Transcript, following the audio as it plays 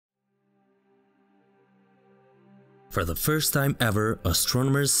For the first time ever,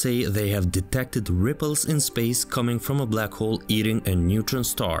 astronomers say they have detected ripples in space coming from a black hole eating a neutron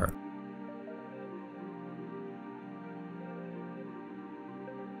star.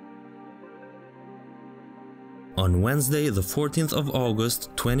 On Wednesday, the 14th of August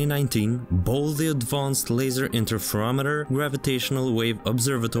 2019, both the Advanced Laser Interferometer Gravitational-wave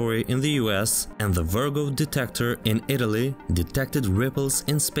Observatory in the US and the Virgo detector in Italy detected ripples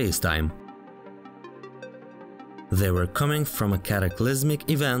in spacetime. They were coming from a cataclysmic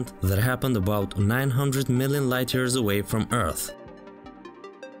event that happened about 900 million light-years away from Earth.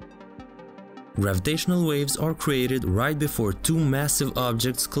 Gravitational waves are created right before two massive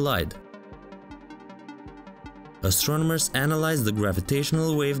objects collide. Astronomers analyzed the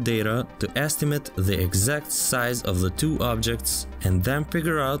gravitational wave data to estimate the exact size of the two objects and then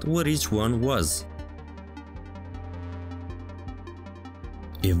figure out what each one was.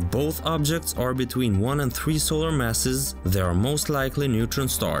 If both objects are between 1 and 3 solar masses, they are most likely neutron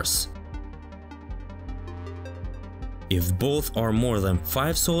stars. If both are more than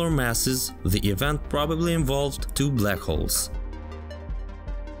 5 solar masses, the event probably involved two black holes.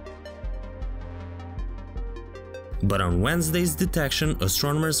 But on Wednesday's detection,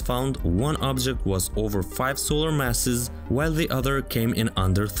 astronomers found one object was over 5 solar masses, while the other came in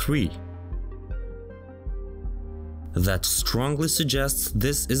under 3. That strongly suggests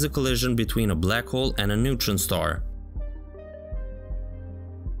this is a collision between a black hole and a neutron star.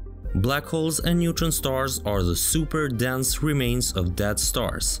 Black holes and neutron stars are the super dense remains of dead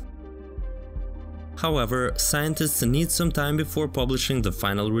stars. However, scientists need some time before publishing the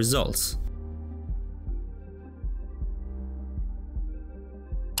final results.